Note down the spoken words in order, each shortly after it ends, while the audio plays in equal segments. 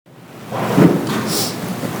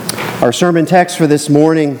Our sermon text for this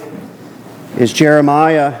morning is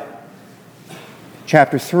Jeremiah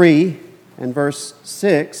chapter 3 and verse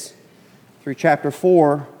 6 through chapter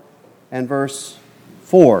 4 and verse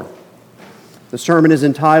 4. The sermon is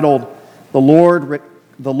entitled, The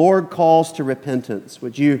Lord Calls to Repentance.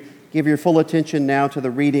 Would you give your full attention now to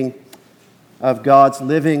the reading of God's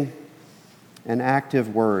living and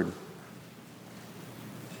active word?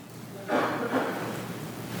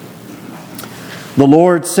 The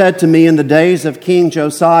Lord said to me in the days of King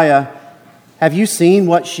Josiah, "Have you seen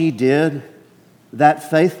what she did, that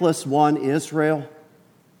faithless one Israel?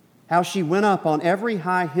 How she went up on every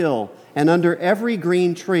high hill and under every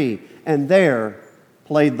green tree, and there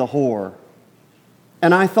played the whore.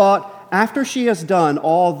 And I thought, after she has done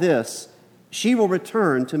all this, she will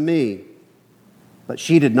return to me. But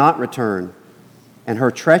she did not return, and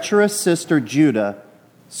her treacherous sister Judah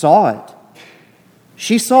saw it.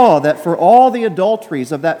 She saw that for all the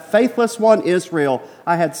adulteries of that faithless one Israel,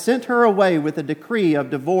 I had sent her away with a decree of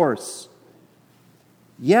divorce.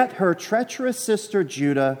 Yet her treacherous sister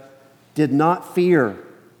Judah did not fear,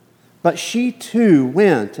 but she too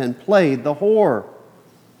went and played the whore.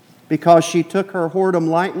 Because she took her whoredom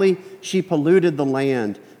lightly, she polluted the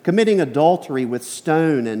land, committing adultery with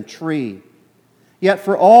stone and tree. Yet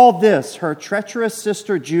for all this, her treacherous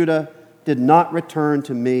sister Judah did not return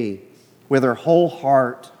to me with her whole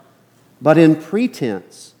heart, but in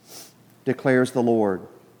pretense, declares the Lord.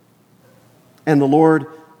 And the Lord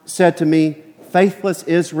said to me, faithless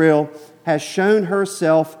Israel has shown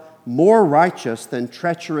herself more righteous than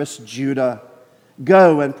treacherous Judah.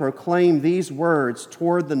 Go and proclaim these words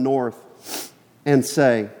toward the north and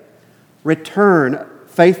say, return,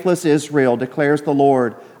 faithless Israel, declares the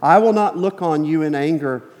Lord. I will not look on you in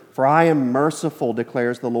anger, for I am merciful,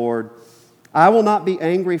 declares the Lord. I will not be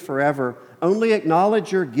angry forever. Only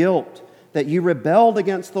acknowledge your guilt, that you rebelled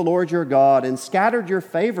against the Lord your God and scattered your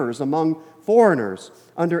favors among foreigners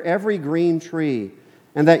under every green tree,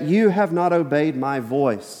 and that you have not obeyed my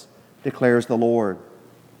voice, declares the Lord.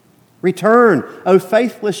 Return, O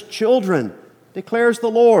faithless children, declares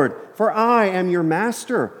the Lord, for I am your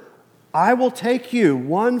master. I will take you,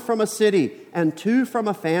 one from a city and two from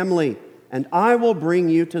a family, and I will bring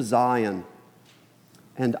you to Zion.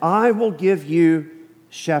 And I will give you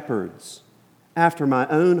shepherds after my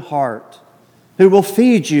own heart, who will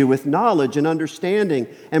feed you with knowledge and understanding.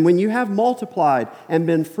 And when you have multiplied and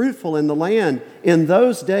been fruitful in the land, in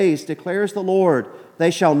those days, declares the Lord,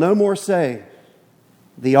 they shall no more say,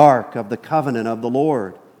 the ark of the covenant of the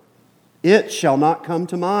Lord. It shall not come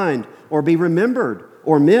to mind, or be remembered,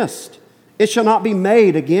 or missed. It shall not be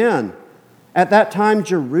made again. At that time,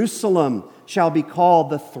 Jerusalem shall be called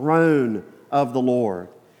the throne of the Lord,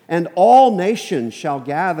 and all nations shall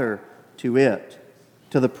gather to it,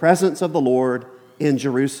 to the presence of the Lord in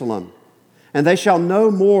Jerusalem. And they shall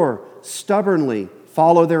no more stubbornly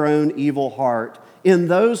follow their own evil heart. In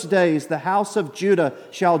those days the house of Judah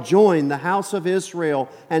shall join the house of Israel,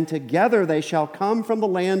 and together they shall come from the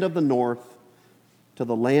land of the north to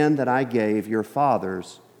the land that I gave your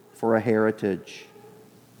fathers for a heritage.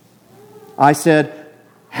 I said,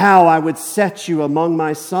 how I would set you among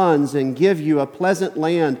my sons and give you a pleasant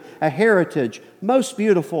land, a heritage, most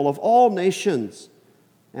beautiful of all nations.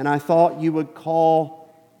 And I thought you would call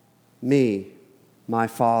me my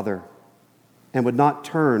father and would not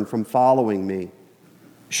turn from following me.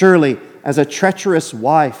 Surely, as a treacherous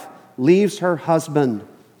wife leaves her husband,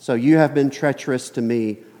 so you have been treacherous to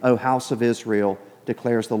me, O house of Israel,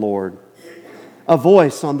 declares the Lord. A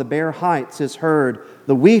voice on the bare heights is heard,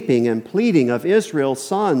 the weeping and pleading of Israel's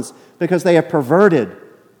sons, because they have perverted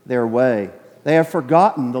their way. They have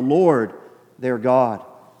forgotten the Lord their God.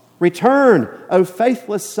 Return, O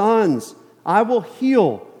faithless sons, I will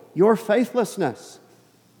heal your faithlessness.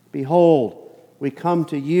 Behold, we come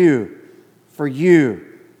to you, for you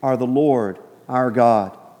are the Lord our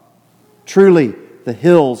God. Truly, the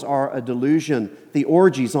hills are a delusion, the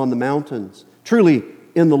orgies on the mountains. Truly,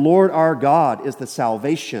 in the Lord our God is the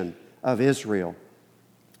salvation of Israel.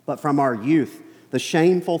 But from our youth, the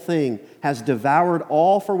shameful thing has devoured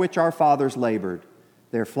all for which our fathers labored,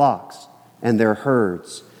 their flocks and their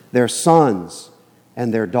herds, their sons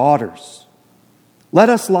and their daughters. Let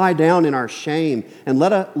us lie down in our shame, and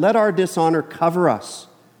let our dishonor cover us.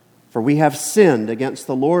 For we have sinned against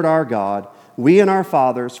the Lord our God, we and our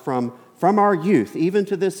fathers from our youth even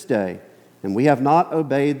to this day, and we have not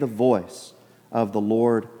obeyed the voice of the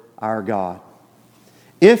Lord our God.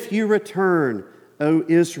 If you return, O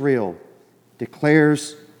Israel,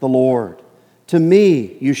 declares the Lord, to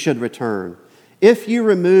me you should return. If you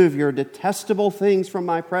remove your detestable things from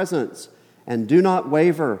my presence, and do not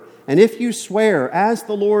waver, And if you swear, as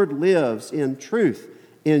the Lord lives, in truth,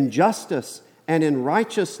 in justice, and in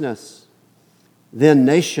righteousness, then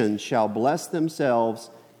nations shall bless themselves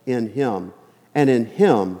in him, and in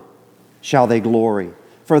him shall they glory.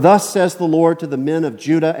 For thus says the Lord to the men of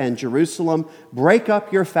Judah and Jerusalem, break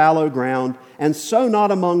up your fallow ground, and sow not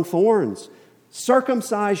among thorns.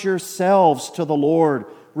 Circumcise yourselves to the Lord.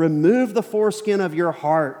 Remove the foreskin of your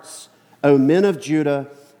hearts, O men of Judah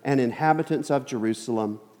and inhabitants of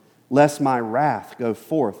Jerusalem, lest my wrath go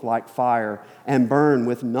forth like fire and burn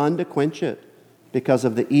with none to quench it because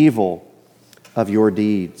of the evil of your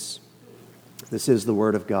deeds. This is the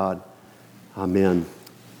word of God. Amen.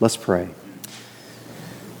 Let's pray.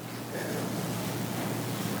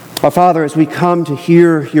 Our Father, as we come to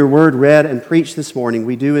hear your word read and preached this morning,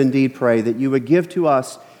 we do indeed pray that you would give to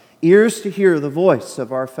us ears to hear the voice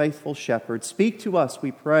of our faithful shepherd. Speak to us,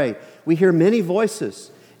 we pray. We hear many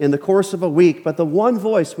voices in the course of a week, but the one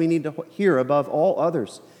voice we need to hear above all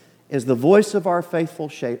others is the voice of our faithful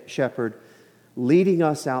shepherd leading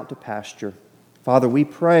us out to pasture. Father, we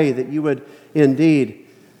pray that you would indeed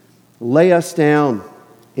lay us down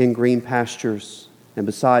in green pastures and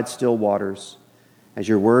beside still waters as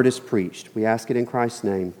your word is preached. We ask it in Christ's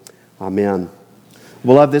name. Amen.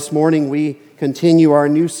 Beloved, this morning we continue our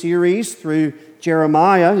new series through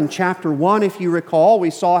Jeremiah. In chapter 1, if you recall, we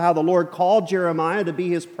saw how the Lord called Jeremiah to be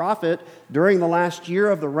his prophet during the last year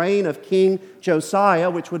of the reign of King Josiah,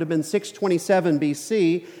 which would have been 627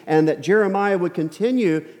 BC, and that Jeremiah would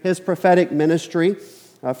continue his prophetic ministry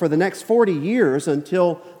for the next 40 years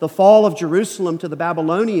until the fall of Jerusalem to the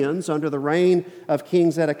Babylonians under the reign of King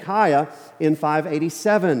Zedekiah in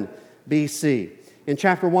 587 BC. In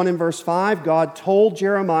chapter 1 and verse 5, God told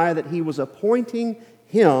Jeremiah that he was appointing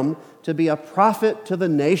him to be a prophet to the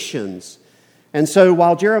nations. And so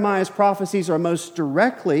while Jeremiah's prophecies are most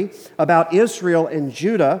directly about Israel and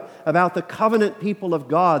Judah, about the covenant people of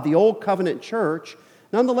God, the old covenant church,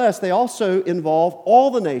 nonetheless, they also involve all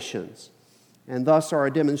the nations, and thus are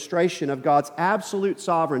a demonstration of God's absolute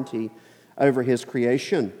sovereignty over his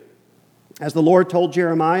creation. As the Lord told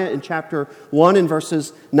Jeremiah in chapter 1 in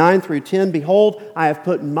verses 9 through 10, behold, I have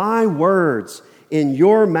put my words in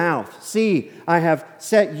your mouth. See, I have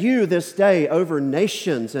set you this day over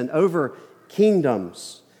nations and over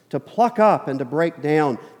kingdoms, to pluck up and to break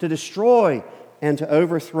down, to destroy and to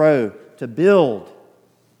overthrow, to build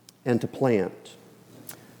and to plant.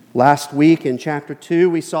 Last week in chapter 2,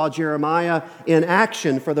 we saw Jeremiah in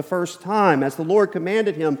action for the first time as the Lord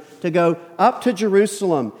commanded him to go up to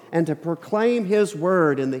Jerusalem and to proclaim his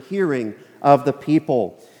word in the hearing of the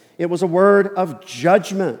people. It was a word of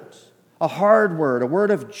judgment, a hard word, a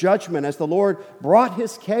word of judgment as the Lord brought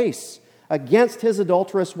his case against his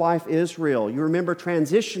adulterous wife Israel. You remember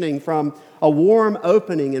transitioning from a warm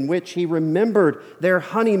opening in which he remembered their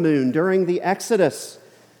honeymoon during the Exodus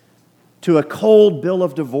to a cold bill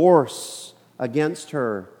of divorce against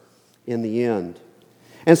her in the end.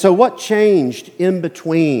 And so what changed in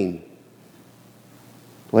between?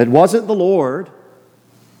 Well, it wasn't the Lord.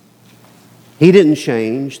 He didn't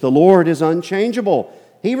change. The Lord is unchangeable.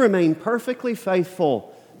 He remained perfectly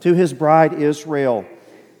faithful to his bride Israel.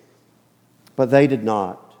 But they did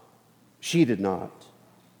not. She did not.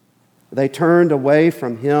 They turned away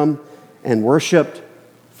from him and worshiped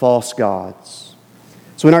false gods.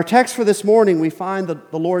 So in our text for this morning, we find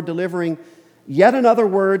the Lord delivering yet another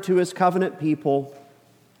word to his covenant people.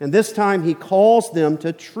 And this time he calls them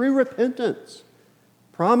to true repentance,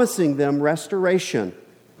 promising them restoration.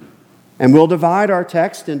 And we'll divide our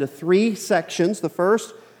text into three sections. The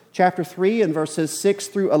first, chapter 3 and verses 6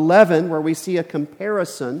 through 11, where we see a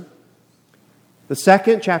comparison. The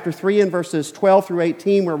second, chapter 3 and verses 12 through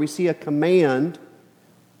 18, where we see a command.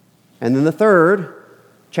 And then the third,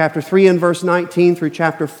 chapter 3 and verse 19 through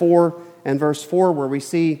chapter 4 and verse 4, where we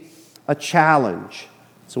see a challenge.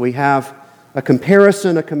 So we have a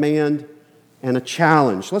comparison, a command, and a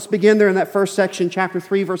challenge. Let's begin there in that first section, chapter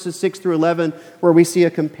 3, verses 6 through 11, where we see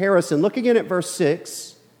a comparison. Look again at verse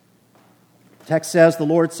 6. The text says, the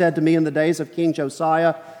Lord said to me in the days of King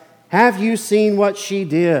Josiah, have you seen what she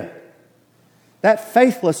did? That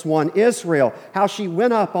faithless one, Israel, how she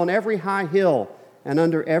went up on every high hill and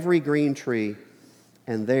under every green tree,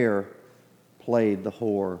 and there played the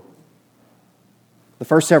whore. The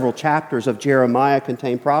first several chapters of Jeremiah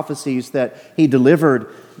contain prophecies that he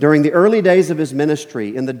delivered during the early days of his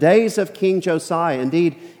ministry, in the days of King Josiah,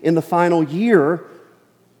 indeed in the final year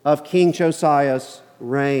of King Josiah's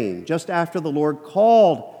reign, just after the Lord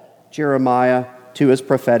called Jeremiah to his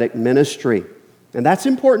prophetic ministry. And that's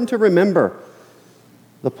important to remember.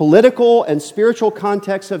 The political and spiritual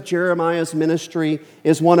context of Jeremiah's ministry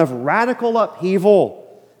is one of radical upheaval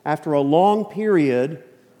after a long period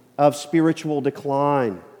of spiritual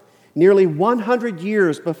decline. Nearly 100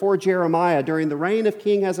 years before Jeremiah, during the reign of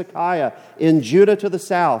King Hezekiah in Judah to the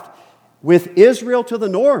south, with Israel to the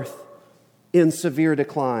north in severe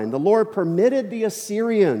decline, the Lord permitted the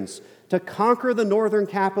Assyrians to conquer the northern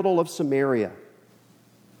capital of Samaria.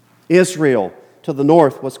 Israel to the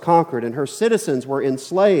north was conquered, and her citizens were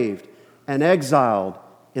enslaved and exiled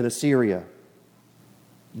in Assyria.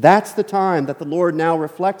 That's the time that the Lord now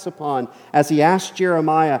reflects upon as He asks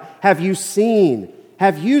Jeremiah, have you seen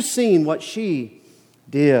what she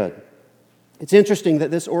did? It's interesting that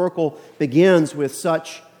this oracle begins with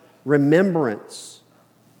such remembrance.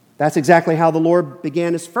 That's exactly how the Lord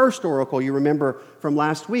began His first oracle, you remember from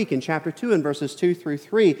last week in chapter 2 and verses 2 through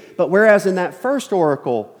 3. But whereas in that first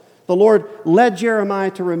oracle, the Lord led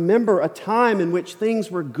Jeremiah to remember a time in which things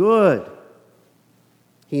were good,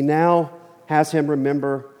 He now has him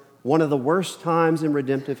remember one of the worst times in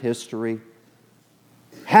redemptive history.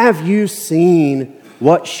 Have you seen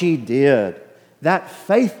what she did? That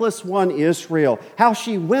faithless one Israel, how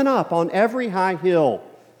she went up on every high hill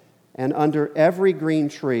and under every green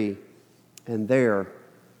tree, and there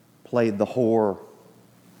played the whore.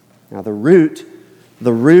 Now the root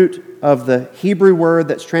of the Hebrew word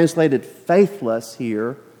that's translated faithless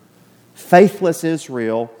here, faithless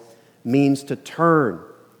Israel, means to turn.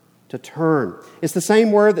 To turn. It's the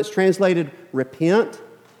same word that's translated repent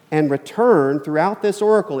and return throughout this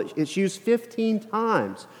oracle. It's used 15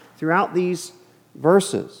 times throughout these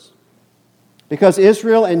verses. Because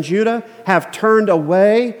Israel and Judah have turned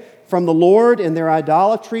away from the Lord in their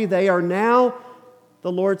idolatry, they are now,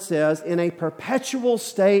 the Lord says, in a perpetual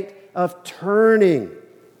state of turning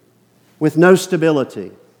with no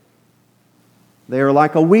stability. They are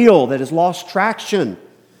like a wheel that has lost traction.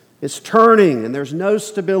 It's turning and there's no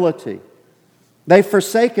stability. They've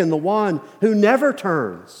forsaken the one who never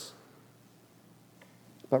turns,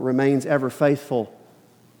 but remains ever faithful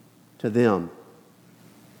to them.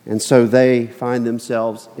 And so they find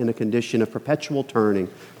themselves in a condition of perpetual turning,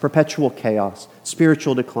 perpetual chaos,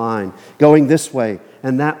 spiritual decline, going this way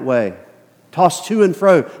and that way, tossed to and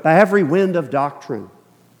fro by every wind of doctrine.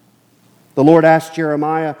 The Lord asked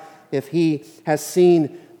Jeremiah if he has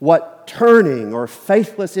seen what turning or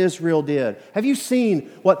faithless Israel did. Have you seen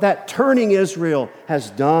what that turning Israel has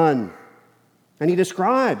done? And he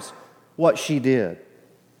describes what she did.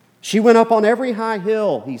 She went up on every high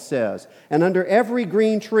hill, he says, and under every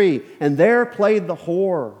green tree, and there played the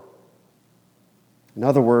whore. In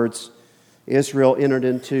other words, Israel entered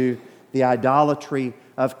into the idolatry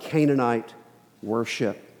of Canaanite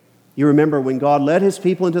worship. You remember when God led His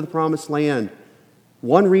people into the promised land,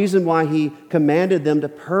 one reason why He commanded them to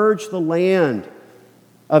purge the land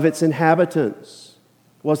of its inhabitants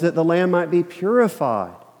was that the land might be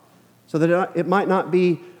purified, so that it might not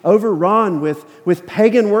be overrun with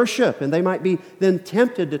pagan worship, and they might be then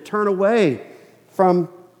tempted to turn away from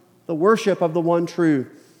the worship of the one true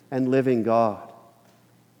and living God.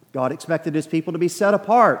 God expected His people to be set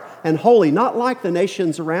apart and holy, not like the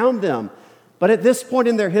nations around them, but at this point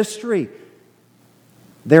in their history,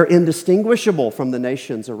 they're indistinguishable from the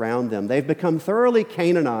nations around them. They've become thoroughly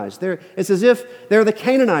Canaanized. It's as if they're the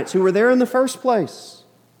Canaanites who were there in the first place.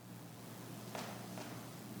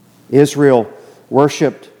 Israel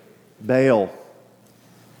worshipped Baal,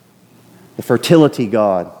 the fertility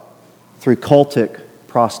god, through cultic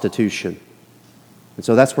prostitution. And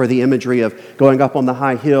so that's where the imagery of going up on the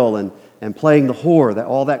high hill and playing the whore,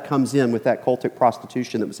 all that comes in with that cultic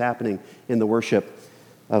prostitution that was happening in the worship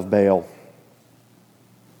of Baal.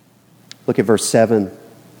 Look at verse 7.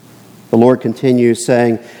 The Lord continues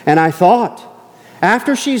saying, "And I thought,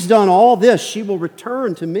 after she's done all this, she will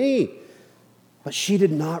return to me. But she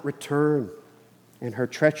did not return. And her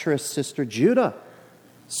treacherous sister Judah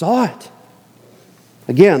saw it."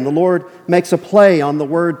 Again, the Lord makes a play on the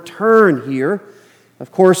word turn here.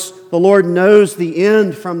 Of course, the Lord knows the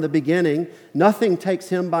end from the beginning. Nothing takes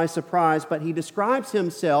Him by surprise, but He describes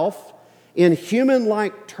Himself in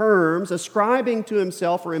human-like terms, ascribing to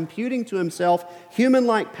Himself or imputing to Himself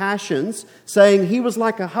human-like passions, saying He was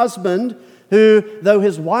like a husband who, though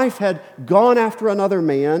his wife had gone after another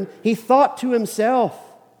man, he thought to himself,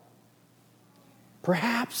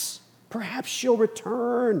 perhaps she'll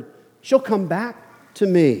return. She'll come back to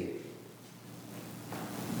me.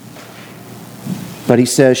 But He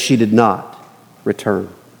says she did not return.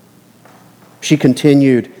 She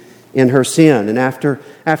continued in her sin, and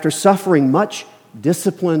after suffering much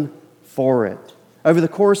discipline for it, over the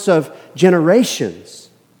course of generations,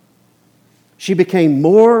 she became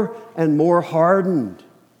more and more hardened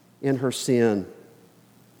in her sin.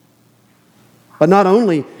 But not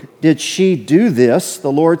only did she do this,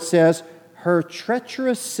 the Lord says, her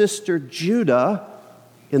treacherous sister Judah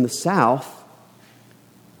in the south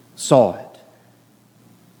saw it.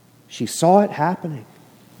 She saw it happening.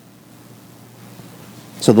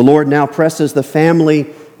 So the Lord now presses the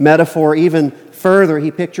family metaphor even further. He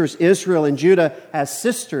pictures Israel and Judah as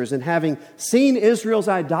sisters, and having seen Israel's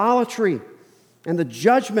idolatry and the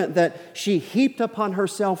judgment that she heaped upon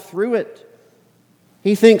herself through it,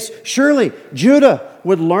 he thinks surely Judah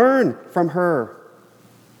would learn from her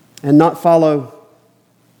and not follow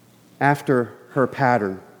after her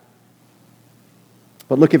pattern.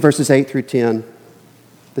 But look at verses 8 through 10.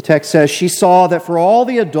 The text says, she saw that for all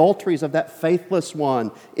the adulteries of that faithless one,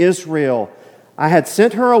 Israel, I had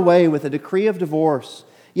sent her away with a decree of divorce.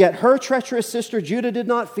 Yet her treacherous sister Judah did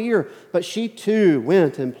not fear, but she too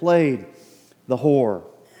went and played the whore.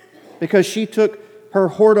 Because she took her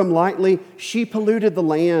whoredom lightly, she polluted the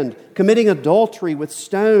land, committing adultery with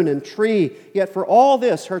stone and tree. Yet for all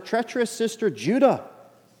this, her treacherous sister Judah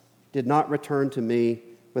did not return to me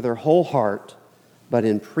with her whole heart, but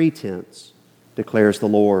in pretense, declares the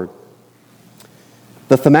Lord.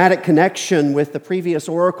 The thematic connection with the previous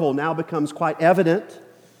oracle now becomes quite evident.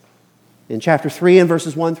 In chapter 3 and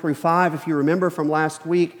verses 1 through 5, if you remember from last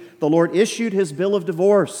week, the Lord issued his bill of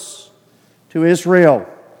divorce to Israel.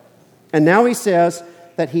 And now he says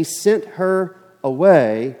that he sent her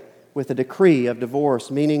away with a decree of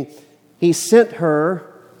divorce, meaning he sent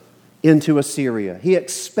her into Assyria. He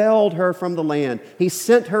expelled her from the land. He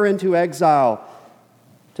sent her into exile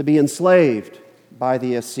to be enslaved by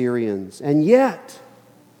the Assyrians. And yet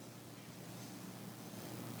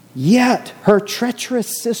her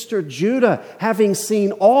treacherous sister Judah, having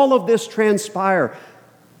seen all of this transpire,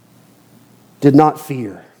 did not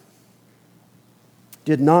fear.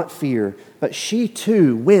 Did not fear, but she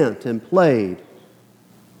too went and played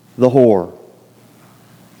the whore.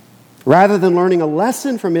 Rather than learning a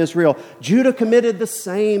lesson from Israel, Judah committed the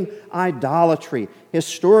same idolatry.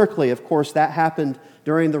 Historically, of course, that happened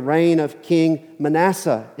during the reign of King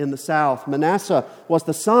Manasseh in the south. Manasseh was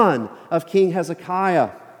the son of King Hezekiah.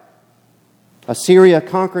 Assyria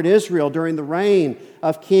conquered Israel during the reign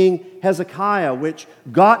of King Hezekiah, which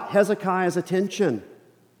got Hezekiah's attention.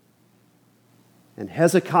 And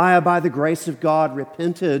Hezekiah, by the grace of God,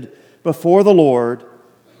 repented before the Lord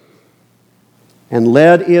and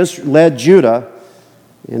led Judah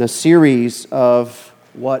in a series of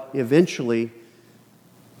what eventually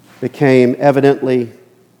became evidently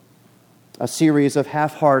a series of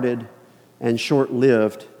half-hearted and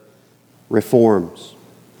short-lived reforms.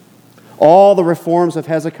 All the reforms of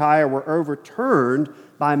Hezekiah were overturned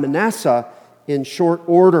by Manasseh in short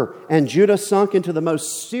order, and Judah sunk into the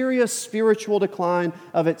most serious spiritual decline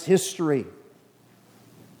of its history.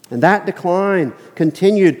 And that decline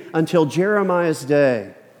continued until Jeremiah's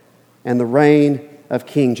day and the reign of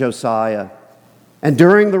King Josiah. And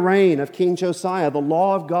during the reign of King Josiah, the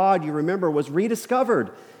law of God, you remember, was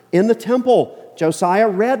rediscovered in the temple. Josiah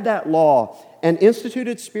read that law and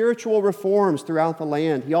instituted spiritual reforms throughout the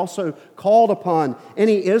land. He also called upon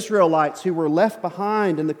any Israelites who were left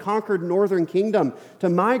behind in the conquered northern kingdom to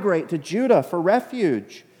migrate to Judah for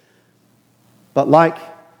refuge. But like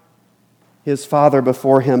his father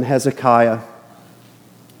before him, Hezekiah,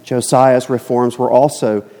 Josiah's reforms were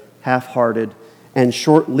also half-hearted and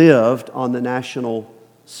short-lived on the national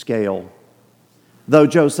scale. Though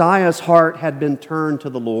Josiah's heart had been turned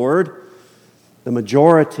to the Lord, the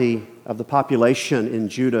majority of the population in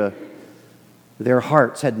Judah, their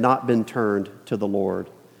hearts had not been turned to the Lord.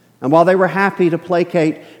 And while they were happy to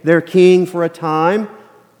placate their king for a time,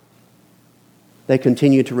 they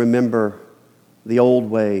continued to remember the old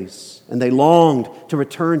ways, and they longed to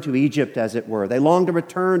return to Egypt, as it were. They longed to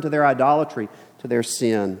return to their idolatry, to their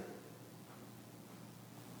sin.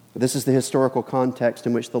 This is the historical context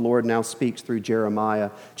in which the Lord now speaks through Jeremiah.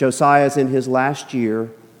 Josiah is in his last year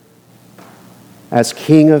as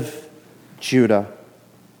king of Judah,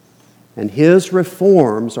 and his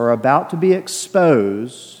reforms are about to be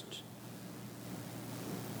exposed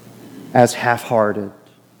as half-hearted,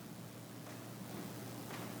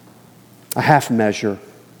 a half measure,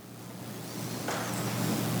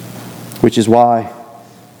 which is why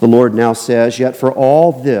the Lord now says, yet for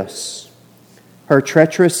all this, her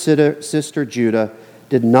treacherous sister Judah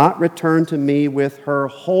did not return to me with her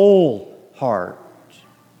whole heart,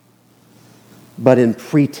 but in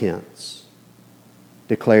pretense,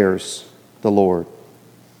 declares the Lord.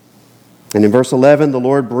 And in verse 11, the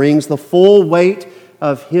Lord brings the full weight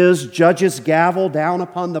of his judge's gavel down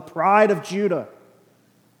upon the pride of Judah.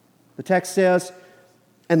 The text says,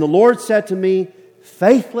 and the Lord said to me,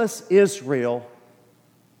 faithless Israel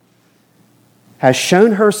has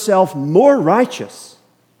shown herself more righteous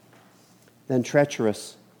than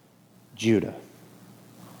treacherous Judah.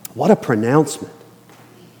 What a pronouncement.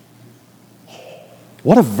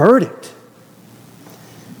 What a verdict.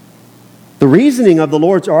 The reasoning of the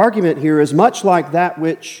Lord's argument here is much like that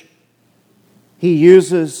which he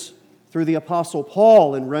uses through the Apostle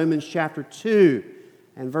Paul in Romans chapter 2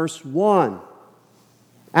 and verse 1.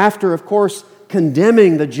 After, of course,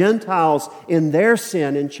 condemning the Gentiles in their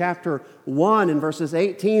sin in chapter 1 in verses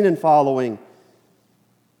 18 and following.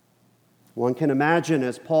 One can imagine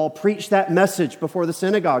as Paul preached that message before the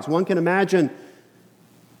synagogues, one can imagine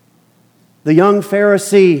the young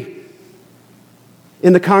Pharisee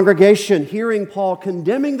in the congregation hearing Paul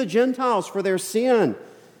condemning the Gentiles for their sin.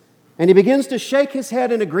 And he begins to shake his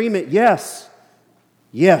head in agreement. Yes,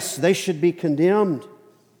 they should be condemned.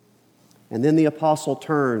 And then the apostle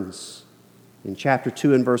turns in chapter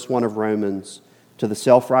 2 and verse 1 of Romans to the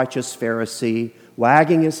self-righteous Pharisee,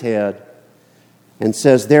 wagging his head, and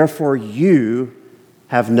says, therefore you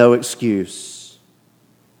have no excuse.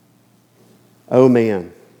 Oh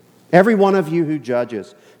man, every one of you who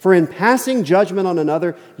judges, for in passing judgment on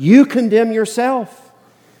another, you condemn yourself,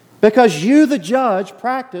 because you, the judge,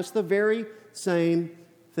 practice the very same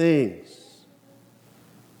things.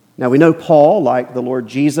 Now we know Paul, like the Lord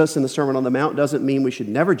Jesus in the Sermon on the Mount, doesn't mean we should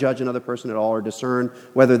never judge another person at all or discern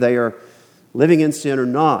whether they are living in sin or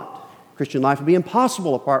not. Christian life would be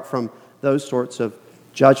impossible apart from those sorts of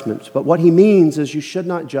judgments. But what he means is you should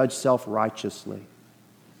not judge self-righteously,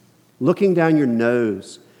 looking down your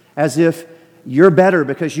nose as if you're better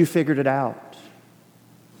because you figured it out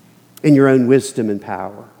in your own wisdom and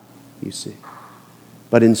power, you see.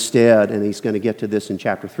 But instead, and he's going to get to this in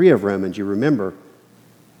chapter 3 of Romans, you remember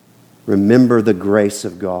the grace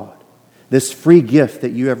of God, this free gift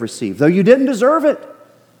that you have received. Though you didn't deserve it,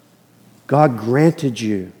 God granted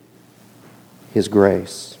you His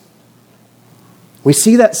grace. We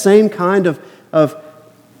see that same kind of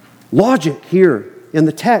logic here in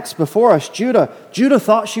the text before us. Judah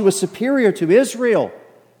thought she was superior to Israel.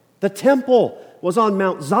 The temple was on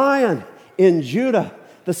Mount Zion in Judah.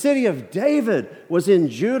 The city of David was in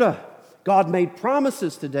Judah. God made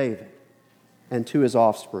promises to David and to his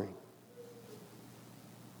offspring.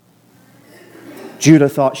 Judah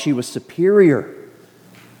thought she was superior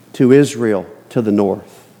to Israel to the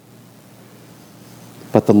north.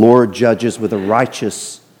 But the Lord judges with a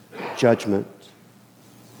righteous judgment.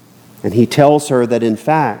 And He tells her that in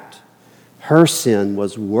fact, her sin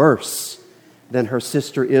was worse than her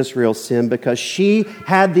sister Israel's sin because she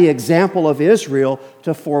had the example of Israel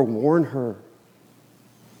to forewarn her.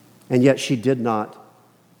 And yet she did not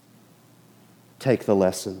take the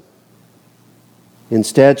lesson.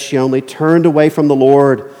 Instead, she only turned away from the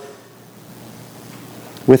Lord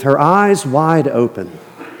with her eyes wide open.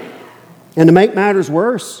 And to make matters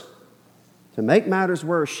worse,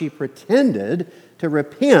 she pretended to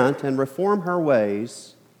repent and reform her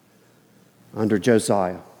ways under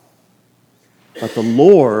Josiah. But the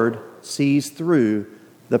Lord sees through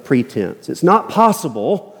the pretense. It's not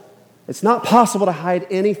possible to hide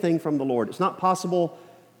anything from the Lord. It's not possible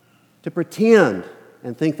to pretend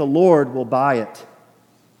and think the Lord will buy it.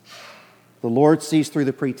 The Lord sees through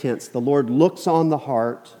the pretense. The Lord looks on the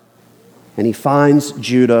heart, and He finds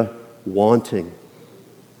Judah wanting.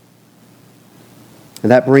 And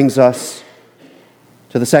that brings us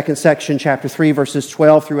to the second section, chapter 3, verses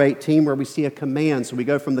 12 through 18, where we see a command. So we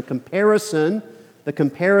go from the comparison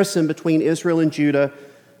between Israel and Judah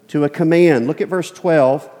to a command. Look at verse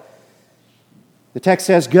 12. The text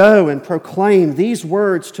says, "Go and proclaim these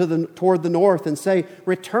words toward the north and say,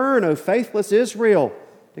 'Return, O faithless Israel,'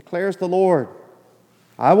 declares the Lord.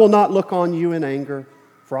 'I will not look on you in anger,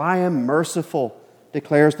 for I am merciful,'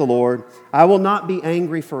 declares the Lord. 'I will not be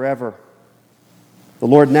angry forever.'" The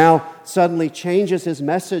Lord now suddenly changes His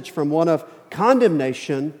message from one of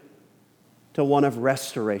condemnation to one of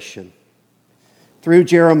restoration. Through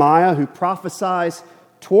Jeremiah, who prophesies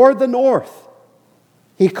toward the north,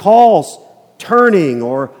 he calls turning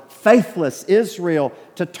or faithless Israel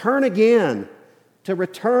to turn again, to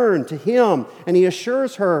return to Him. And he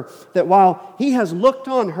assures her that while He has looked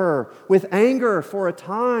on her with anger for a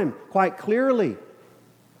time, quite clearly,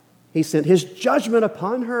 He sent His judgment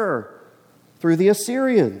upon her through the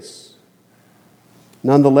Assyrians.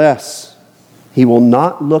 Nonetheless, He will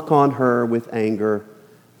not look on her with anger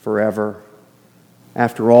forever.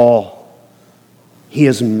 After all, He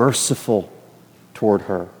is merciful toward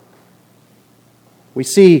her. We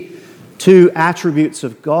see two attributes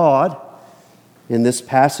of God in this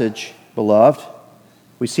passage, beloved.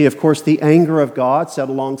 We see, of course, the anger of God set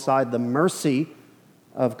alongside the mercy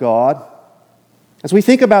of God. As we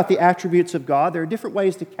think about the attributes of God, there are different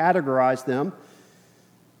ways to categorize them.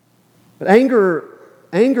 But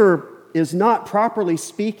anger is not, properly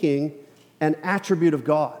speaking, an attribute of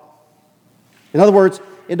God. In other words,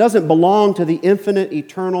 it doesn't belong to the infinite,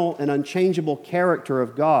 eternal, and unchangeable character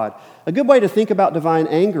of God. A good way to think about divine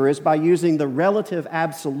anger is by using the relative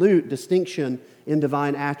absolute distinction in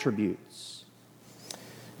divine attributes.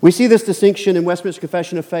 We see this distinction in Westminster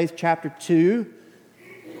Confession of Faith, chapter 2,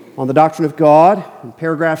 on the doctrine of God, in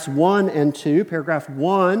paragraphs 1 and 2. Paragraph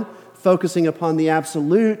 1, focusing upon the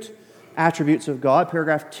absolute attributes of God.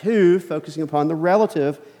 Paragraph 2, focusing upon the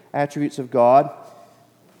relative attributes of God.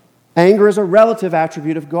 Anger is a relative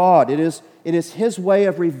attribute of God. It is His way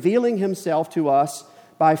of revealing Himself to us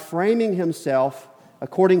by framing Himself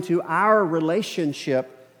according to our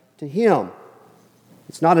relationship to Him.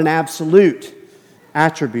 It's not an absolute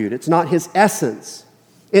attribute. It's not His essence.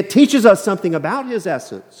 It teaches us something about His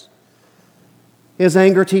essence. His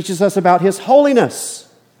anger teaches us about His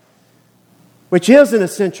holiness, which is an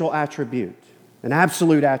essential attribute, an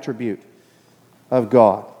absolute attribute of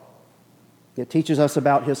God. It teaches us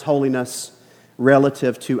about His holiness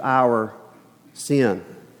relative to our sin.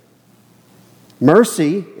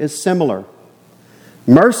 Mercy is similar.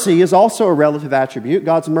 Mercy is also a relative attribute.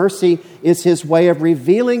 God's mercy is His way of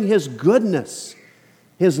revealing His goodness,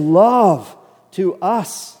 His love to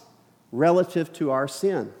us relative to our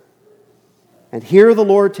sin. And here the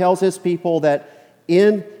Lord tells His people that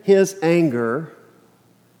in His anger,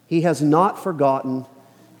 He has not forgotten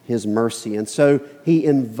His mercy. And so He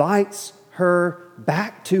invites her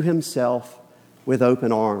back to Himself with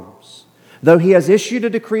open arms. Though He has issued a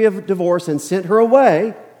decree of divorce and sent her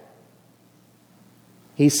away,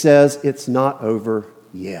 He says it's not over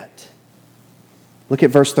yet. Look at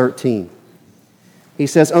verse 13. He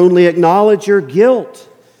says, "Only acknowledge your guilt,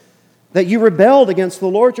 that you rebelled against the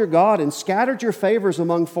Lord your God and scattered your favors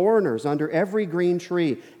among foreigners under every green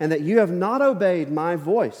tree, and that you have not obeyed my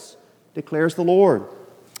voice, declares the Lord."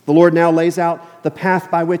 The Lord now lays out the path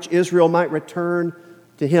by which Israel might return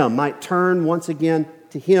to Him, might turn once again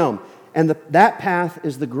to Him. And that path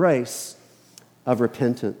is the grace of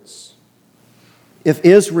repentance. If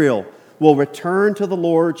Israel will return to the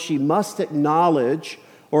Lord, she must acknowledge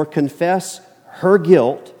or confess her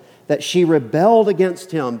guilt that she rebelled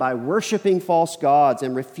against Him by worshiping false gods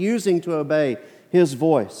and refusing to obey His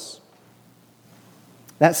voice.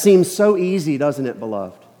 That seems so easy, doesn't it,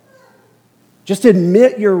 beloved? Just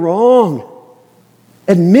admit you're wrong.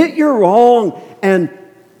 Admit you're wrong and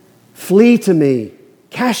flee to me.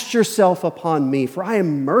 Cast yourself upon me, for I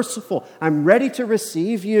am merciful. I'm ready to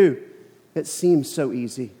receive you. It seems so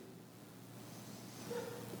easy.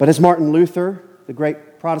 But as Martin Luther, the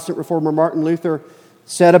great Protestant reformer Martin Luther,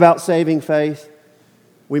 said about saving faith,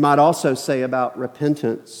 we might also say about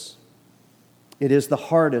repentance, it is the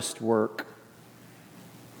hardest work.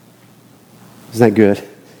 Isn't that good?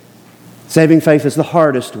 Saving faith is the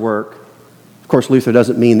hardest work. Of course, Luther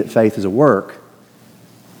doesn't mean that faith is a work.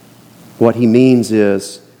 What he means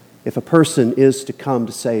is, if a person is to come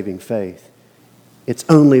to saving faith, it's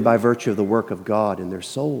only by virtue of the work of God in their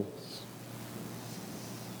souls.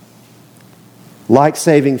 Like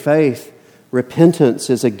saving faith, repentance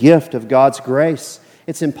is a gift of God's grace.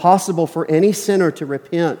 It's impossible for any sinner to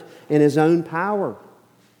repent in his own power.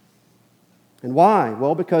 And why?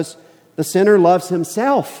 Well, because the sinner loves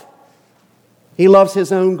himself. He loves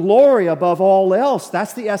his own glory above all else.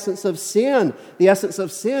 That's the essence of sin. The essence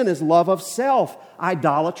of sin is love of self,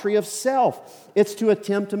 idolatry of self. It's to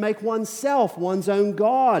attempt to make oneself one's own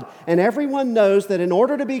God. And everyone knows that in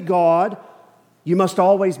order to be God, you must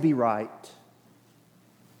always be right.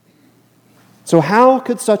 So how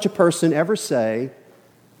could such a person ever say,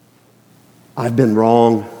 I've been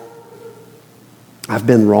wrong. I've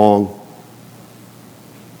been wrong.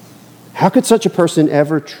 How could such a person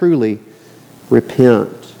ever truly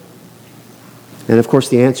repent? And of course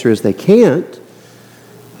the answer is they can't,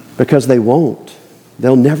 because they won't.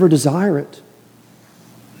 They'll never desire it.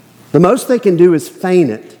 The most they can do is feign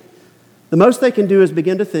it. The most they can do is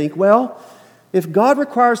begin to think, well, if God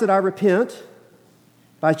requires that I repent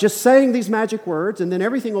by just saying these magic words and then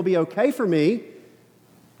everything will be okay for me,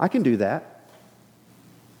 I can do that.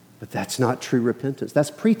 But that's not true repentance.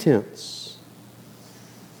 That's pretense.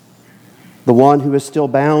 The one who is still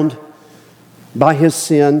bound by his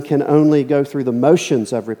sin can only go through the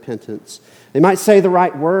motions of repentance. They might say the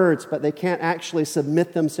right words, but they can't actually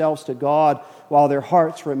submit themselves to God while their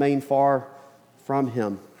hearts remain far from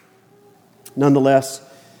Him. Nonetheless,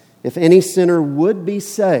 if any sinner would be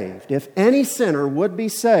saved, this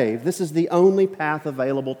is the only path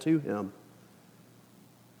available to him,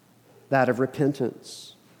 that of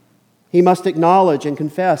repentance. He must acknowledge and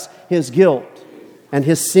confess his guilt and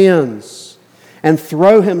his sins and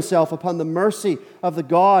throw himself upon the mercy of the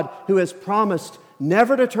God who has promised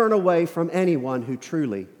never to turn away from anyone who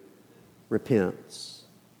truly repents.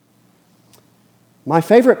 My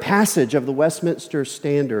favorite passage of the Westminster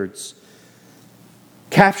Standards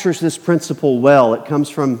captures this principle well. It comes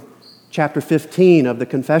from chapter 15 of the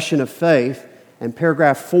Confession of Faith and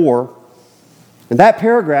paragraph 4. And that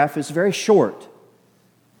paragraph is very short.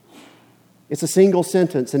 It's a single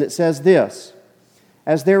sentence, and it says this: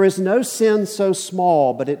 "As there is no sin so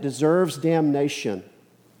small, but it deserves damnation,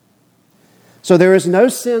 so there is no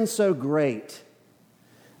sin so great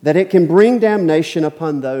that it can bring damnation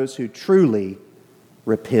upon those who truly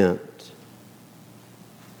repent."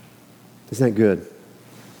 Isn't that good?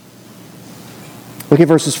 Look at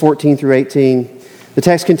verses 14 through 18. The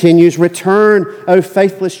text continues, "Return, O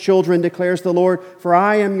faithless children, declares the Lord, for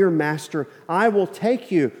I am your master. I will take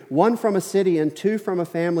you, one from a city and two from a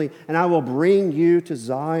family, and I will bring you to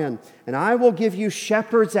Zion. And I will give you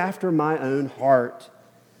shepherds after my own heart,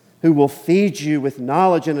 who will feed you with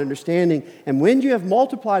knowledge and understanding. And when you have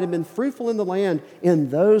multiplied and been fruitful in the land, in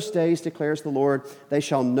those days, declares the Lord, they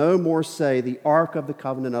shall no more say, the ark of the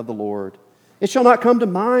covenant of the Lord. It shall not come to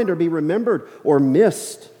mind or be remembered or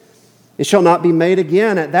missed. It shall not be made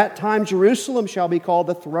again. At that time Jerusalem shall be called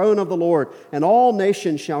the throne of the Lord, and all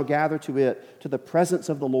nations shall gather to it, to the presence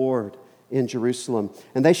of the Lord in Jerusalem.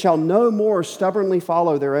 And they shall no more stubbornly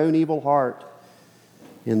follow their own evil heart.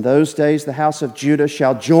 In those days the house of Judah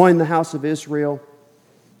shall join the house of Israel,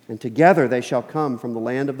 and together they shall come from the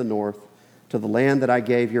land of the north to the land that I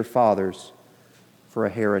gave your fathers for a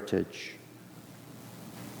heritage."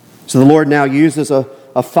 So the Lord now uses a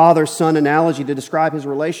father-son analogy to describe his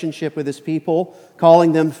relationship with his people,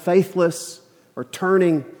 calling them faithless or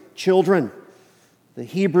turning children. The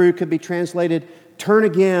Hebrew could be translated, "Turn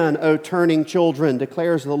again, O turning children,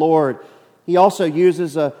 declares the Lord." He also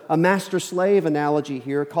uses a master-slave analogy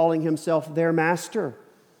here, calling himself their master.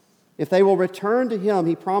 If they will return to him,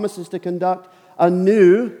 he promises to conduct a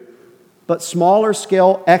new but smaller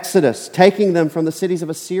scale exodus, taking them from the cities of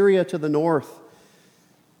Assyria to the north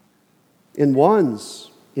in ones,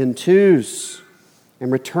 in twos,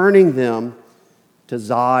 and returning them to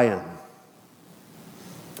Zion.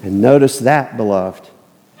 And notice that, beloved.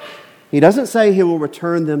 He doesn't say he will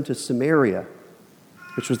return them to Samaria,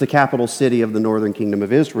 which was the capital city of the northern kingdom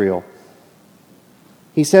of Israel.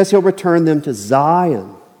 He says he'll return them to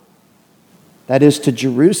Zion, that is, to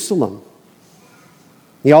Jerusalem.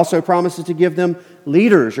 He also promises to give them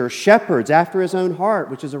leaders or shepherds after his own heart,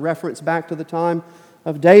 which is a reference back to the time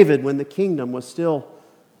of David when the kingdom was still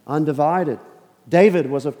undivided. David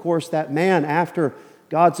was, of course, that man after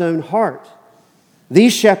God's own heart.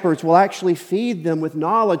 These shepherds will actually feed them with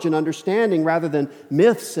knowledge and understanding rather than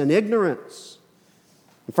myths and ignorance.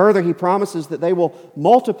 Further, he promises that they will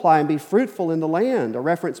multiply and be fruitful in the land, a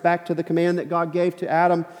reference back to the command that God gave to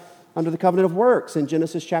Adam under the covenant of works in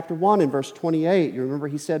Genesis chapter 1 and verse 28. You remember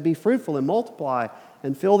he said, "Be fruitful and multiply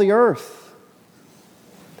and fill the earth."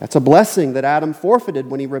 That's a blessing that Adam forfeited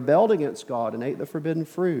when he rebelled against God and ate the forbidden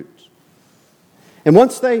fruit. And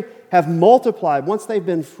once they have multiplied, once they've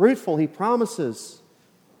been fruitful, he promises,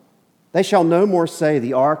 they shall no more say,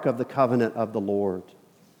 the ark of the covenant of the Lord.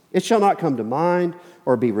 It shall not come to mind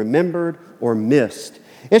or be remembered or missed.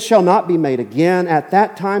 It shall not be made again. At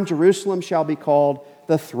that time Jerusalem shall be called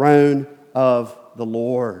the throne of the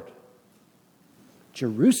Lord.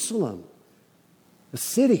 Jerusalem, the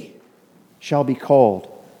city, shall be called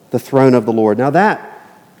the throne of the Lord. Now that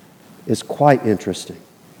is quite interesting.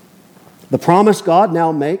 The promise God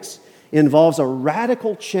now makes involves a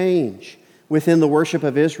radical change within the worship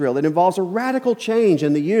of Israel. It involves a radical change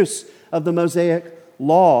in the use of the Mosaic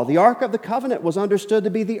law. The Ark of the Covenant was understood to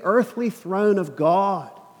be the earthly throne of God.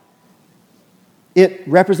 It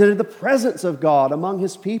represented the presence of God among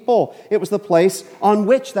His people. It was the place on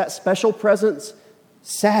which that special presence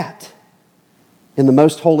sat in the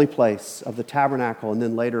most holy place of the tabernacle, and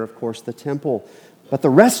then later, of course, the temple. But the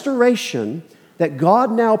restoration that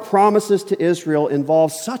God now promises to Israel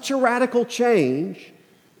involves such a radical change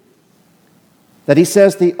that He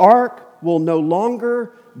says the ark will no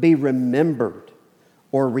longer be remembered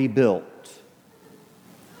or rebuilt.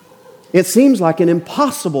 It seems like an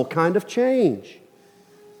impossible kind of change.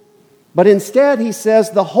 But instead, He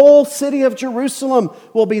says the whole city of Jerusalem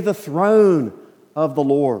will be the throne of the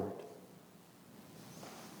Lord.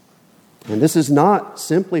 And this is not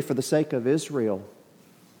simply for the sake of Israel.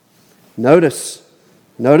 Notice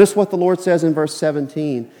what the Lord says in verse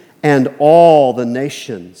 17, and all the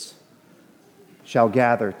nations shall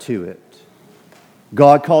gather to it.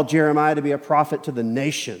 God called Jeremiah to be a prophet to the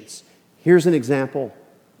nations Here's an example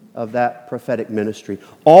of that prophetic ministry.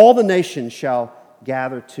 All the nations shall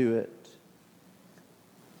gather to it.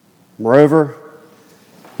 Moreover,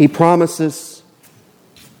 he promises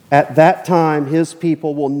at that time his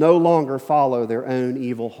people will no longer follow their own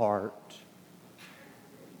evil heart.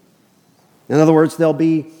 In other words, they'll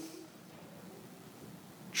be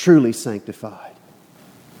truly sanctified.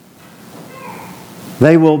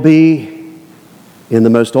 They will be, in the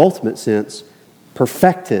most ultimate sense,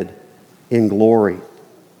 perfected in glory.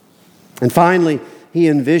 And finally, he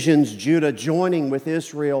envisions Judah joining with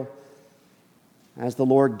Israel as the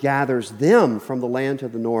Lord gathers them from the land to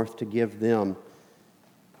the north to give them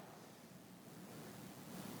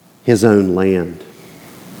His own land.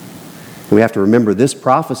 And we have to remember this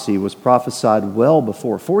prophecy was prophesied well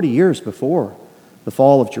before, 40 years before the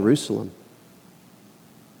fall of Jerusalem.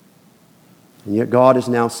 And yet God is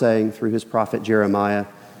now saying through His prophet Jeremiah,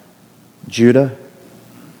 Judah,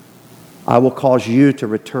 I will cause you to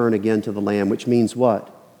return again to the land, which means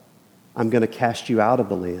what? I'm going to cast you out of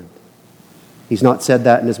the land. He's not said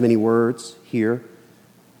that in as many words here,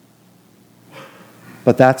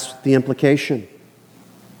 but that's the implication.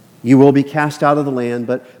 You will be cast out of the land,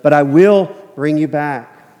 but I will bring you back.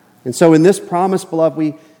 And so in this promise,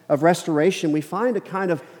 beloved, of restoration, we find a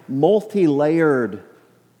kind of multi-layered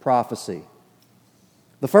prophecy.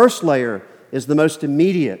 The first layer is the most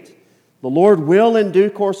immediate. The Lord will, in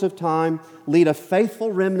due course of time, lead a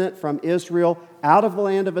faithful remnant from Israel out of the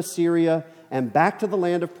land of Assyria and back to the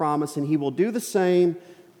land of promise, and He will do the same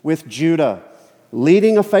with Judah,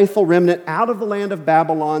 leading a faithful remnant out of the land of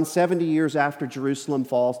Babylon 70 years after Jerusalem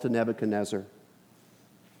falls to Nebuchadnezzar.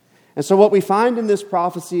 And so what we find in this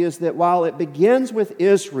prophecy is that while it begins with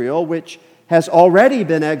Israel, which has already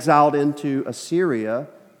been exiled into Assyria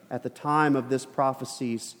at the time of this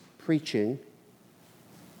prophecy's preaching,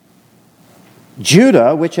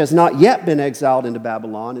 Judah, which has not yet been exiled into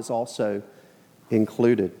Babylon, is also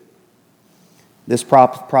included. This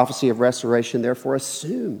prophecy of restoration, therefore,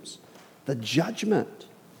 assumes the judgment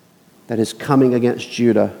that is coming against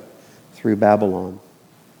Judah through Babylon.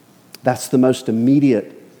 That's the most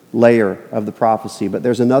immediate layer of the prophecy. But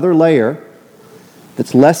there's another layer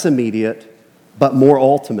that's less immediate, but more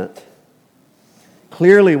ultimate.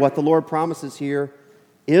 Clearly, what the Lord promises here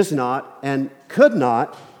is not and could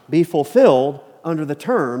not be fulfilled under the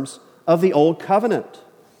terms of the Old Covenant.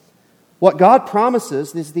 What God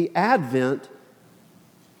promises is the advent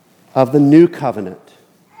of the New Covenant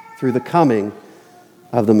through the coming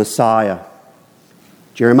of the Messiah.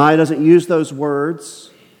 Jeremiah doesn't use those words,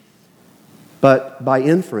 but by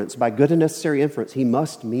inference, by good and necessary inference, he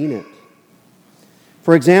must mean it.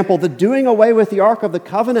 For example, the doing away with the Ark of the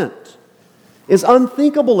Covenant is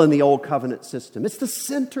unthinkable in the Old Covenant system. It's the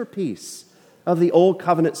centerpiece of the Old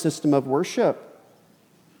Covenant system of worship.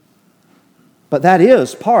 But that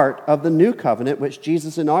is part of the New Covenant which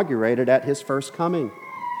Jesus inaugurated at His first coming.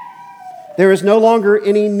 There is no longer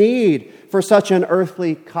any need for such an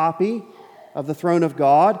earthly copy of the throne of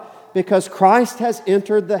God because Christ has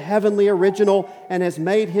entered the heavenly original and has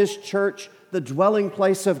made His church the dwelling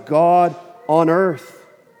place of God on earth.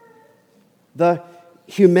 The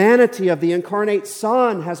humanity of the incarnate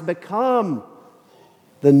Son has become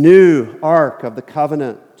the new Ark of the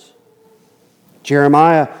Covenant.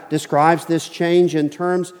 Jeremiah describes this change in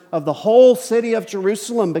terms of the whole city of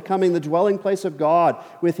Jerusalem becoming the dwelling place of God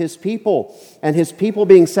with His people, and His people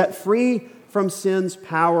being set free from sin's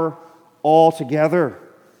power altogether.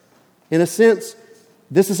 In a sense,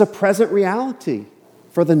 this is a present reality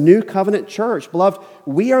for the New Covenant church. Beloved,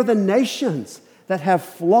 we are the nations that have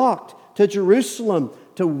flocked to Jerusalem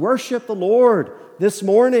to worship the Lord this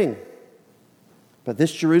morning. But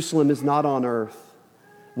this Jerusalem is not on earth.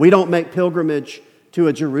 We don't make pilgrimage to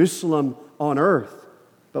a Jerusalem on earth,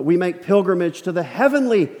 but we make pilgrimage to the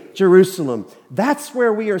heavenly Jerusalem. That's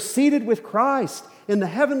where we are seated with Christ in the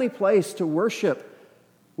heavenly place to worship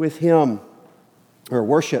with Him, or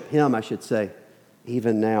worship Him, I should say,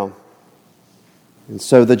 even now. And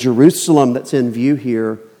so the Jerusalem that's in view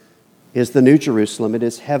here is the New Jerusalem. It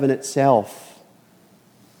is heaven itself.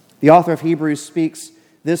 The author of Hebrews speaks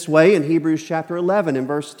this way in Hebrews chapter 11 in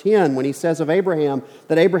verse 10 when he says of Abraham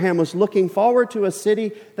that Abraham was looking forward to a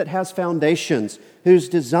city that has foundations, whose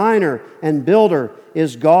designer and builder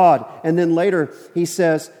is God. And then later he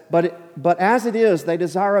says, but as it is, they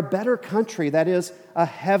desire a better country, that is, a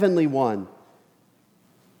heavenly one.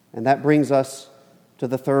 And that brings us to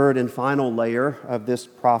the third and final layer of this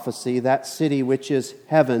prophecy. That city which is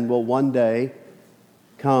heaven will one day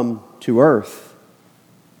come to earth.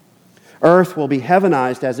 Earth will be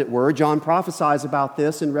heavenized, as it were. John prophesies about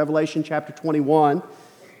this in Revelation chapter 21,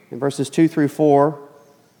 in verses 2 through 4.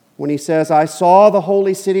 when he says, I saw the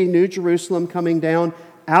holy city, New Jerusalem, coming down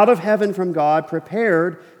out of heaven from God,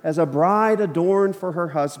 prepared as a bride adorned for her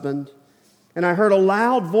husband. And I heard a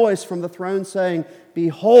loud voice from the throne saying,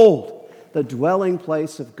 Behold, the dwelling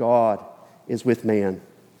place of God is with man.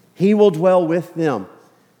 He will dwell with them,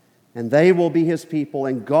 and they will be his people,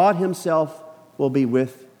 and God himself will be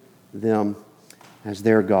with them as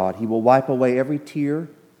their God. He will wipe away every tear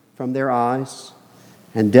from their eyes,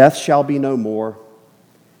 and death shall be no more.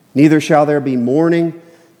 Neither shall there be mourning,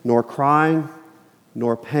 nor crying,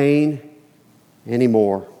 nor pain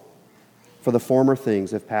anymore, for the former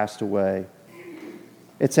things have passed away.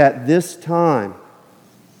 It's at this time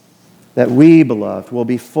that we, beloved, will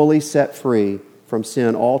be fully set free from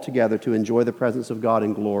sin altogether to enjoy the presence of God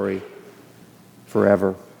in glory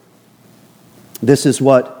forever. This is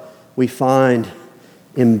what we find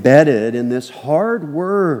embedded in this hard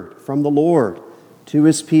word from the Lord to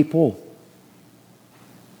his people.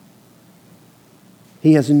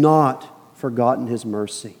 He has not forgotten his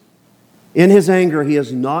mercy. In his anger, he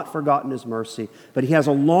has not forgotten his mercy, but he has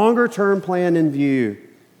a longer-term plan in view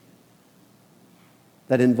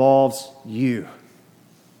that involves you.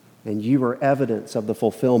 And you are evidence of the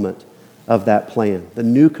fulfillment of that plan. The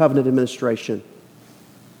new covenant administration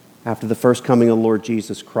after the first coming of the Lord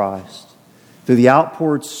Jesus Christ. Through the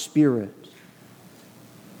outpoured Spirit,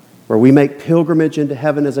 where we make pilgrimage into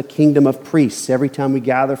heaven as a kingdom of priests every time we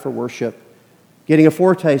gather for worship, getting a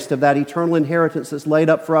foretaste of that eternal inheritance that's laid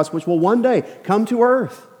up for us, which will one day come to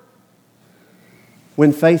earth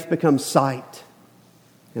when faith becomes sight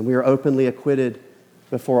and we are openly acquitted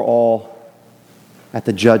before all at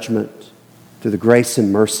the judgment through the grace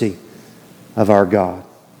and mercy of our God.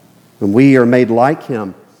 When we are made like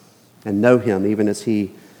him and know him even as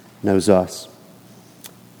he knows us.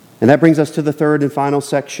 And that brings us to the third and final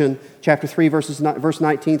section, chapter 3, verse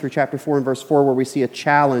 19 through chapter 4 and verse 4, where we see a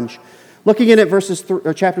challenge. Looking in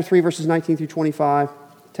at chapter 3, verses 19 through 25,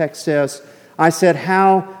 text says, I said,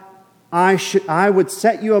 how I would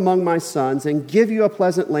set you among my sons and give you a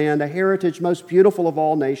pleasant land, a heritage most beautiful of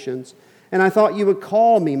all nations. And I thought you would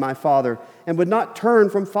call me my father and would not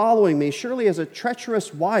turn from following me. Surely as a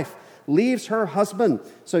treacherous wife leaves her husband,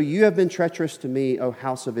 so you have been treacherous to me, O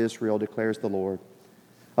house of Israel, declares the Lord.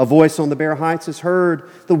 A voice on the bare heights is heard,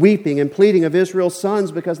 the weeping and pleading of Israel's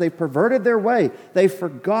sons, because they've perverted their way. They've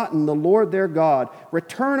forgotten the Lord their God.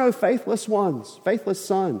 Return, O faithless ones, faithless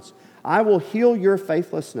sons. I will heal your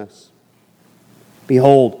faithlessness.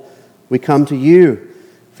 Behold, we come to you,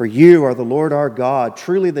 for you are the Lord our God.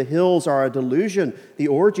 Truly the hills are a delusion, the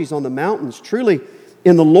orgies on the mountains. Truly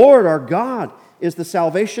in the Lord our God is the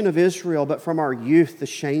salvation of Israel, but from our youth the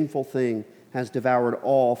shameful thing has devoured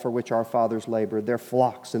all for which our fathers labored, their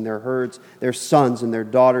flocks and their herds, their sons and their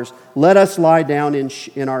daughters. Let us lie down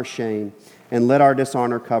in our shame, and let our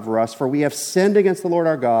dishonor cover us. For we have sinned against the Lord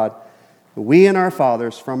our God, we and our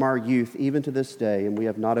fathers from our youth even to this day, and we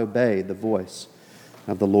have not obeyed the voice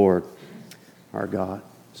of the Lord our God.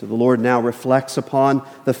 So the Lord now reflects upon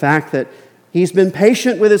the fact that he's been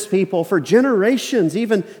patient with his people for generations,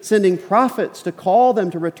 even sending prophets to call them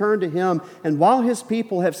to return to him. And while his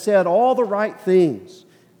people have said all the right things,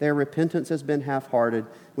 their repentance has been half-hearted,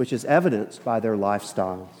 which is evidenced by their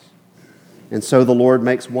lifestyles. And so the Lord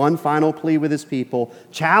makes one final plea with his people,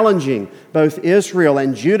 challenging both Israel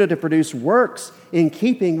and Judah to produce works in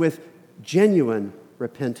keeping with genuine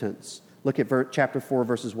repentance. Look at chapter 4,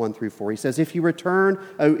 verses 1 through 4. He says, If you return,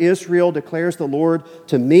 O Israel, declares the Lord,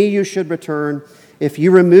 to me you should return. If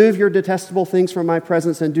you remove your detestable things from my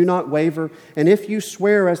presence and do not waver, and if you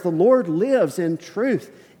swear as the Lord lives in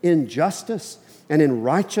truth, in justice, and in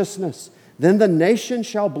righteousness, then the nation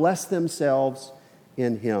shall bless themselves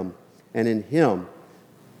in him, and in him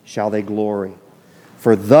shall they glory.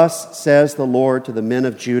 For thus says the Lord to the men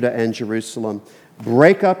of Judah and Jerusalem,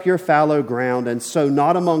 break up your fallow ground and sow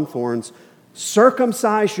not among thorns.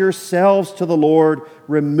 Circumcise yourselves to the Lord.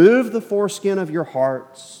 Remove the foreskin of your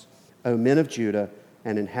hearts, O men of Judah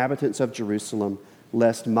and inhabitants of Jerusalem,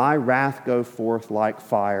 lest my wrath go forth like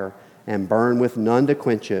fire and burn with none to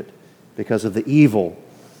quench it because of the evil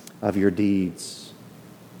of your deeds.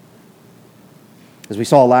 As we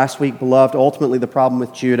saw last week, beloved, ultimately the problem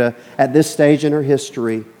with Judah at this stage in her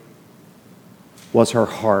history was her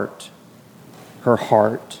heart. Her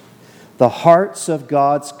heart. The hearts of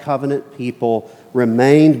God's covenant people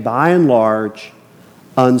remained by and large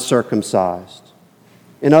uncircumcised.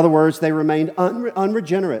 In other words, they remained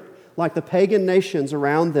unregenerate like the pagan nations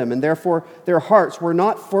around them, and therefore their hearts were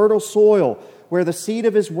not fertile soil where the seed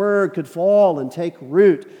of his word could fall and take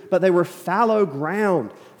root, but they were fallow ground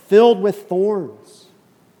filled with thorns.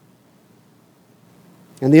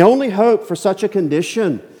 And the only hope for such a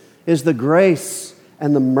condition is the grace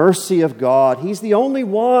and the mercy of God. He's the only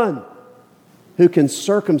one who can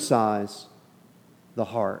circumcise the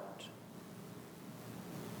heart.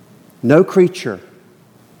 No creature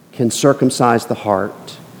can circumcise the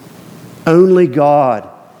heart. Only God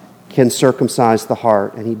can circumcise the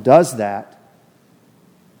heart, and He does that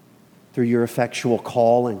through your effectual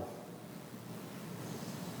calling.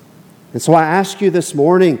 And so I ask you this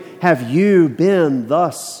morning, have you been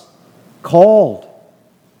thus called?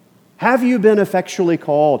 Have you been effectually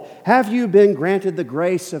called? Have you been granted the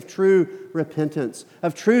grace of true repentance,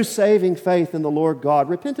 of true saving faith in the Lord God?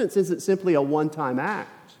 Repentance isn't simply a one-time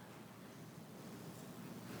act.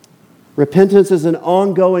 Repentance is an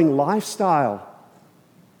ongoing lifestyle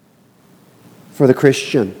for the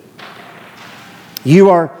Christian. You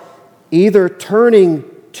are either turning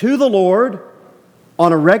to the Lord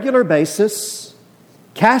on a regular basis,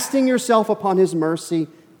 casting yourself upon His mercy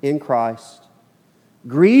in Christ,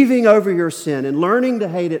 grieving over your sin and learning to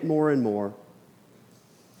hate it more and more,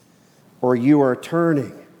 or you are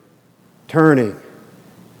turning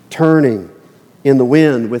in the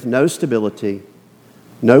wind with no stability,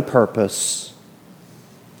 no purpose,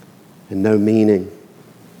 and no meaning,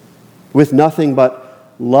 with nothing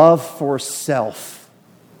but love for self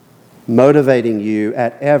motivating you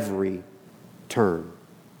at every turn.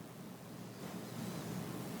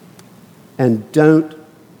 And don't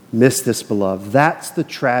miss this, beloved. That's the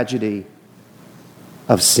tragedy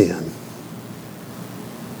of sin.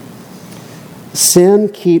 Sin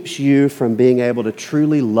keeps you from being able to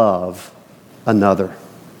truly love another.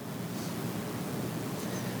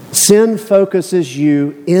 Sin focuses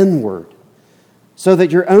you inward so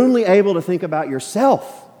that you're only able to think about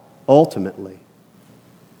yourself ultimately.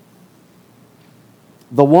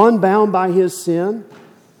 The one bound by his sin,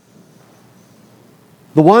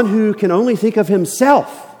 the one who can only think of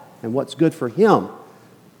himself and what's good for him,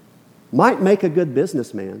 might make a good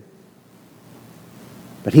businessman,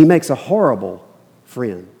 but he makes a horrible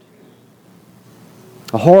friend,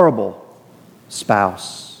 a horrible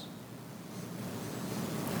spouse,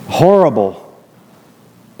 a horrible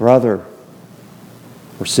brother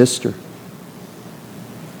or sister.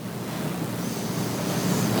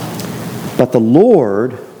 But the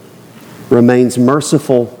Lord remains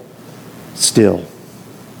merciful still.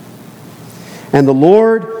 And the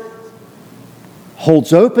Lord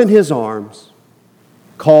holds open His arms,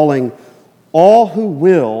 calling all who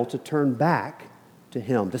will to turn back to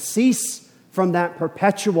Him, to cease from that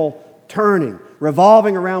perpetual turning,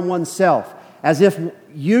 revolving around oneself, as if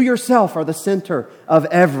you yourself are the center of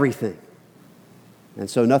everything. And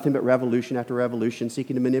so nothing but revolution after revolution,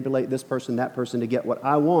 seeking to manipulate this person, that person to get what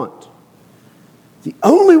I want. The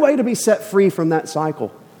only way to be set free from that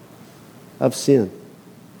cycle of sin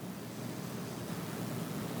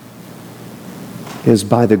is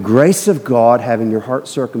by the grace of God having your heart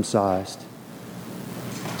circumcised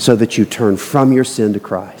so that you turn from your sin to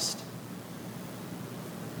Christ.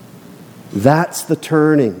 That's the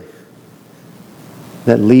turning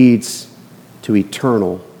that leads to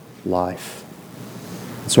eternal life.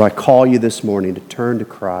 So I call you this morning to turn to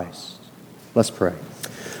Christ. Let's pray.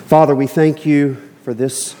 Father, we thank you for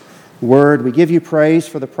this word. We give you praise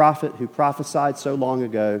for the prophet who prophesied so long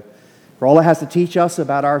ago, for all it has to teach us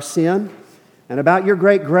about our sin and about your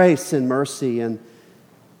great grace and mercy. And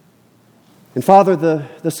Father,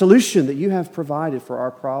 the solution that you have provided for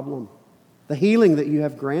our problem, the healing that you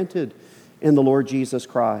have granted in the Lord Jesus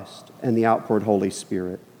Christ and the outpoured Holy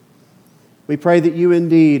Spirit. We pray that you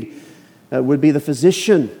indeed would be the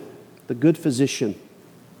physician, the good physician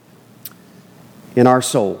in our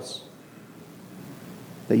souls,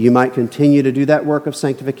 that you might continue to do that work of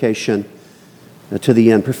sanctification to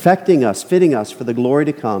the end, perfecting us, fitting us for the glory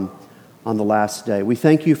to come on the last day. We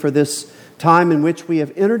thank you for this time in which we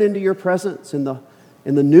have entered into your presence in the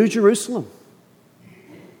New Jerusalem,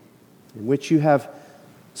 in which you have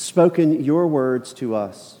spoken your words to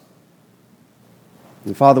us.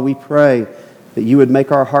 And Father, we pray that you would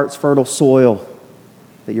make our hearts fertile soil,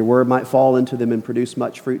 that your word might fall into them and produce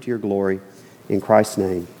much fruit to your glory. In Christ's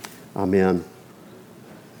name, amen.